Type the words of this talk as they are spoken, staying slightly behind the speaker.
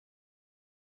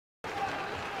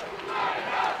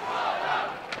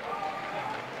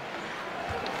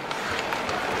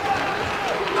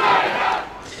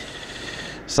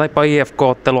SaiPa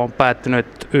HIFK-ottelu on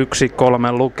päättynyt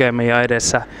 1-3 lukemia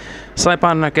edessä.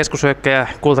 SaiPan keskushyökkäjä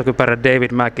kultakypärä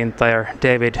David McIntyre.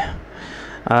 David,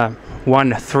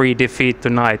 1-3 defeat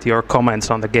tonight. Your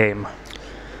comments on the game?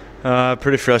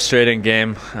 Pretty frustrating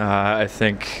game. I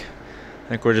think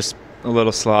we're just a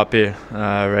little sloppy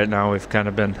right now. We've kind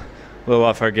of been a little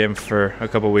off our game for a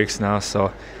couple weeks now.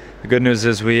 So the good news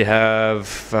is we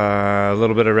have a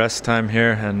little bit of rest time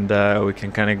here, and we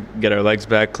can kind of get our legs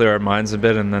back, clear our minds a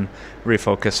bit, and then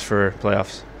refocus for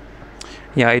playoffs.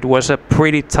 Yeah, it was a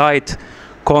pretty tight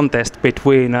contest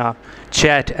between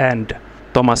Chad and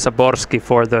Tomas Zaborski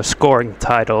for the scoring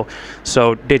title.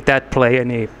 So did that play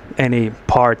any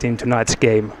part in tonight's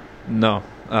game? No,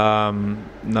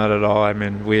 not at all. I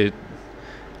mean,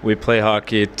 we play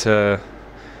hockey to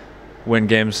win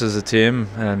games as a team,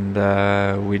 and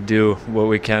we do what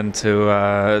we can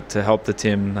to help the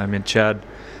team. I mean, Chad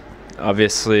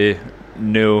obviously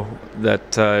knew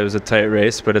that it was a tight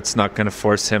race, but it's not going to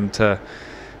force him to,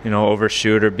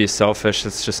 overshoot or be selfish.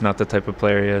 It's just not the type of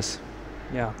player he is.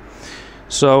 Yeah.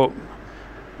 So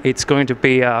it's going to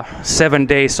be 7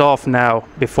 days off now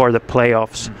before the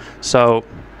playoffs. So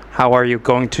how are you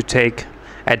going to take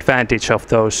advantage of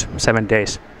those 7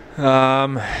 days?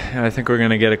 I think we're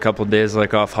going to get a couple days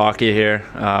off hockey here.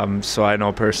 So I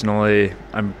know personally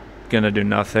I'm going to do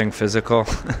nothing physical.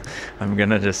 I'm going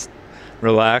to just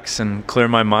relax and clear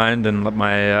my mind and let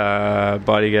my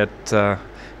body get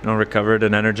recovered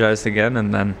and energized again.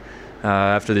 And then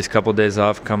after these couple days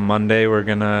off, come Monday, we're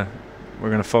gonna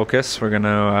focus. We're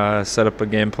gonna set up a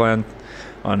game plan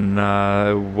on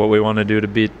what we want to do to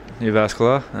beat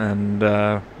Jyväskylä, and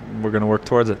we're gonna work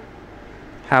towards it.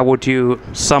 How would you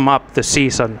sum up the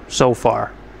season so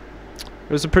far?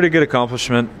 It was a pretty good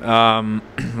accomplishment.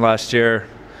 Last year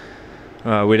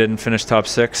we didn't finish top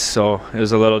 6, so it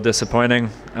was a little disappointing.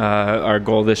 Our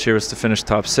goal this year was to finish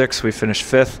top 6. We finished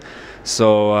 5th,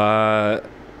 so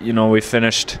we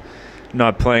finished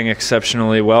not playing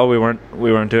exceptionally well. We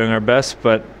weren't doing our best,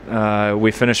 but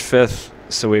we finished 5th,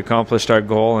 so we accomplished our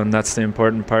goal, and that's the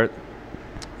important part.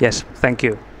 Yes, thank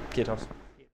you. Kiitos.